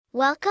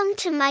Welcome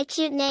to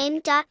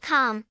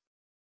mycutename.com.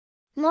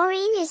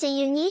 Morine is a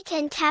unique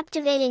and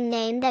captivating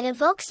name that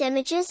evokes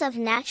images of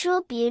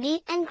natural beauty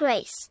and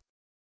grace.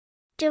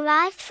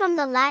 Derived from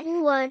the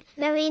Latin word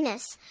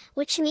marinus,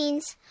 which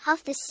means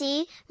of the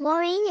sea,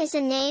 Morine is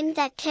a name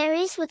that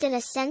carries with it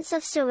a sense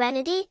of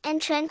serenity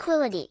and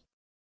tranquility.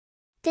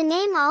 The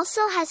name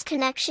also has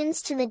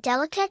connections to the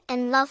delicate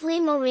and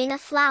lovely Morina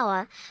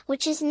flower,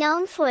 which is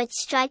known for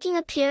its striking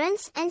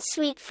appearance and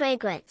sweet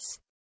fragrance.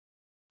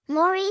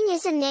 Morine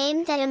is a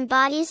name that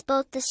embodies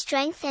both the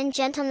strength and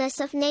gentleness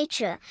of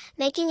nature,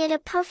 making it a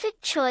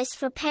perfect choice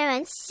for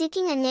parents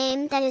seeking a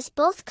name that is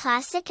both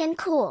classic and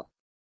cool.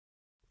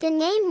 The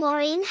name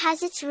Morine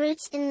has its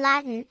roots in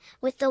Latin,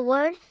 with the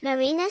word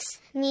marinus,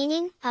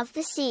 meaning of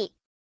the sea.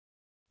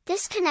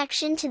 This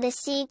connection to the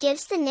sea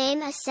gives the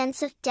name a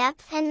sense of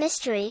depth and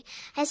mystery,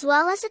 as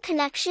well as a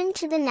connection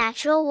to the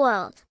natural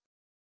world.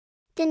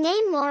 The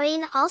name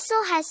Morine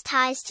also has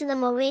ties to the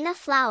Morina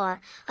flower,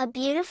 a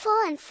beautiful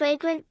and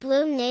fragrant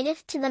bloom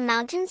native to the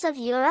mountains of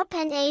Europe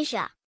and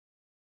Asia.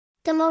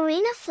 The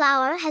Morina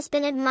flower has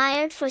been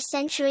admired for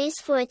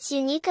centuries for its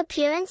unique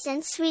appearance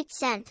and sweet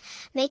scent,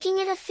 making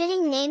it a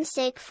fitting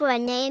namesake for a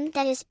name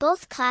that is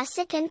both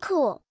classic and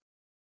cool.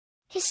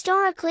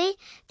 Historically,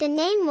 the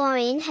name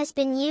Morine has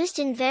been used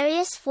in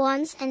various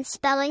forms and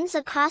spellings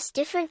across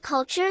different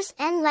cultures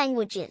and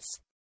languages.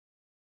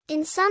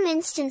 In some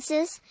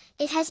instances,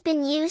 it has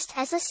been used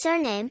as a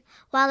surname,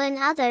 while in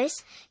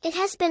others, it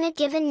has been a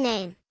given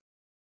name.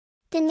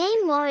 The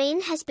name Morine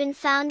has been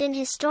found in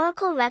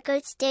historical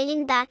records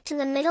dating back to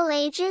the Middle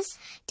Ages,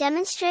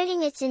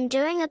 demonstrating its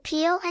enduring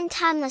appeal and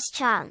timeless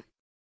charm.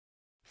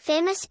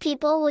 Famous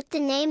people with the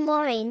name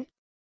Morine.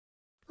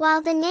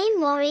 While the name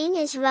Morine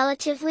is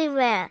relatively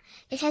rare,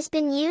 it has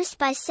been used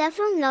by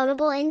several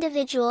notable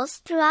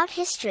individuals throughout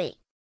history.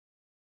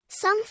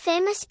 Some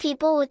famous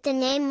people with the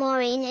name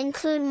Morine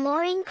include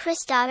Morine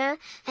Christdottir,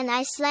 an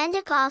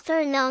Icelandic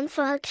author known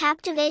for her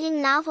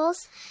captivating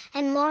novels,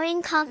 and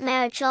Morine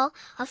Comte-Marichal,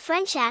 a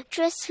French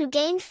actress who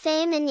gained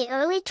fame in the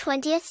early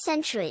 20th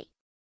century.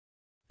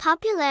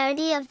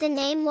 Popularity of the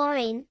name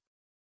Morine.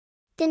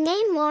 The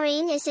name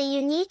Morine is a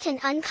unique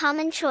and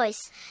uncommon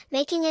choice,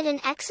 making it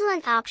an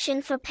excellent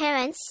option for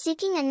parents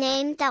seeking a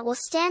name that will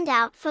stand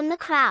out from the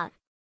crowd.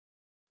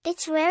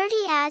 Its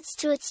rarity adds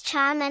to its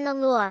charm and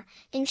allure,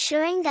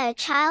 ensuring that a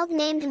child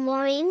named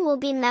Morine will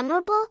be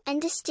memorable and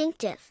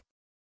distinctive.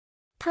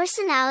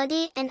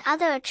 Personality and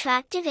other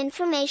attractive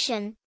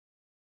information.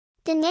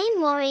 The name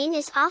Morine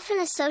is often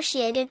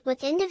associated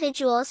with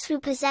individuals who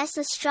possess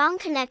a strong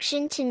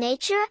connection to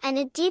nature and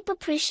a deep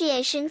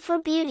appreciation for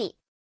beauty.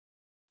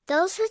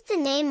 Those with the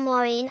name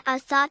Morine are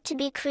thought to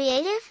be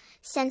creative,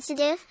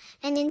 sensitive,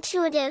 and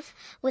intuitive,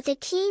 with a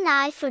keen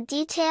eye for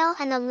detail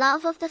and a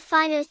love of the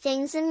finer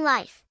things in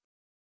life.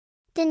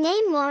 The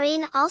name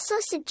Morine also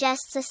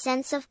suggests a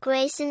sense of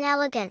grace and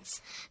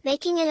elegance,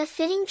 making it a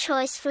fitting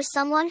choice for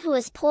someone who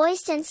is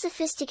poised and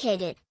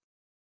sophisticated.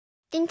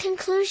 In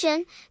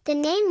conclusion, the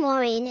name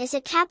Morine is a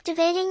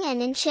captivating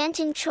and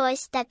enchanting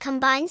choice that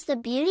combines the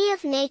beauty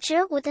of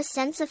nature with a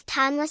sense of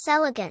timeless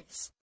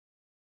elegance.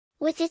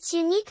 With its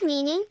unique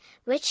meaning,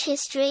 rich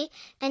history,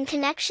 and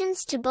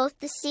connections to both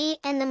the sea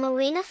and the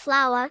Morina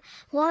flower,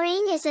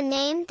 Morine is a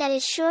name that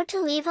is sure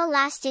to leave a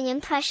lasting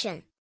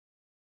impression.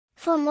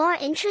 For more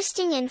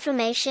interesting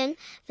information,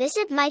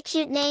 visit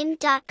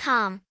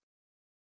mycutename.com.